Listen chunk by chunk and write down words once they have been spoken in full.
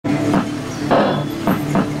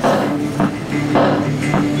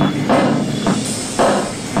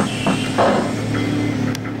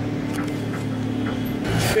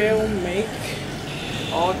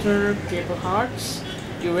Another Kape hearts.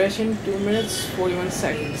 Duration 2 minutes 41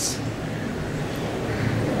 seconds.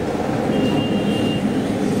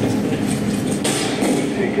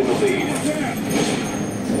 Taking the lead.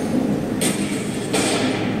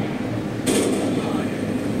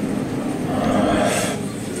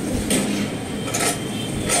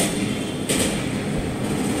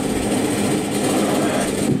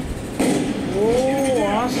 Oh,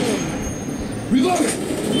 awesome. Reload!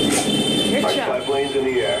 Headshot. 5 lanes in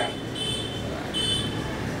the air.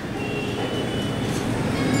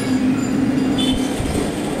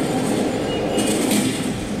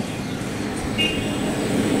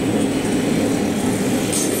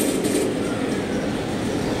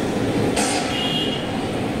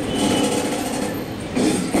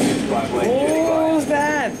 Oh, what's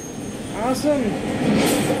that? Awesome.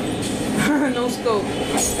 No scope.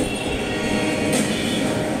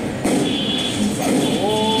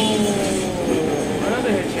 Oh,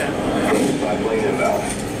 another headshot. 5 lane inbound.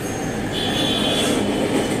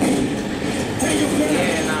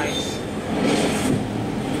 Yeah, nice.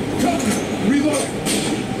 Reload!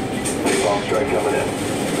 Bomb strike coming in.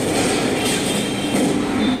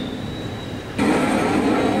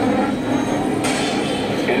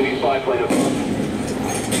 Enemy 5 lane above.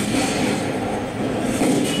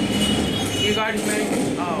 You got it,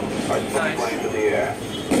 man. Oh, Our 5 nice. lanes in the air.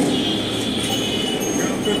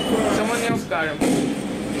 Someone else got him.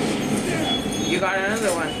 You got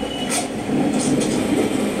another one.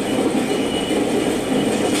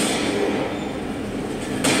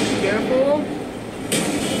 Careful.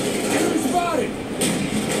 Enemy spotted!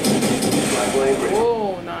 5 lane ready.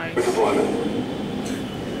 Oh, For nice. deployment.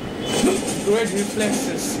 Great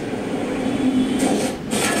reflexes.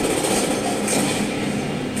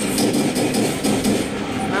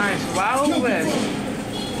 Nice. Wild West.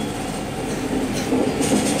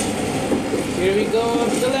 Here we go up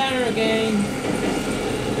the ladder again.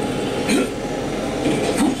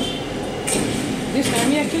 This time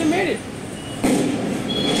he actually made it.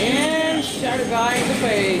 And shot a guy in the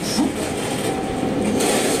face.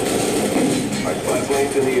 Our 5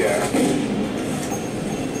 lanes in the air.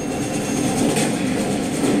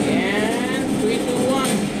 And 3, 2, 1.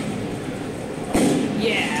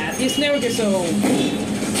 Yeah, this never gets old.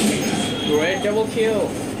 Great double kill.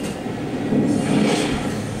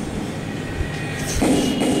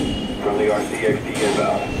 From the RCXD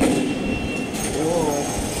inbound. Whoa.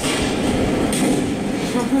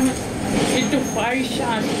 It took 5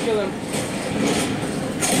 shots to kill him.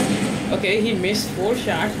 Okay, he missed 4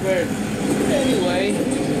 shots, but anyway.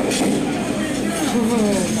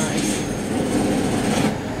 Oh, nice.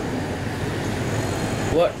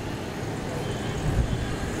 What?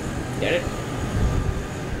 Get it?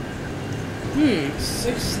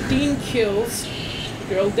 16 kills,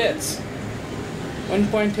 12 deaths.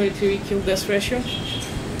 1.33 kill death ratio.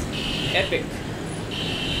 Epic.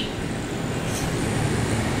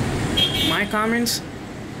 My comments,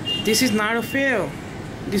 this is not a fail.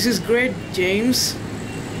 This is great, James.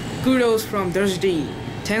 Kudos from Thursday.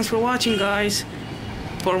 Thanks for watching, guys.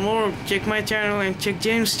 For more, check my channel and check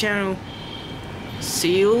James' channel.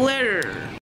 See you later.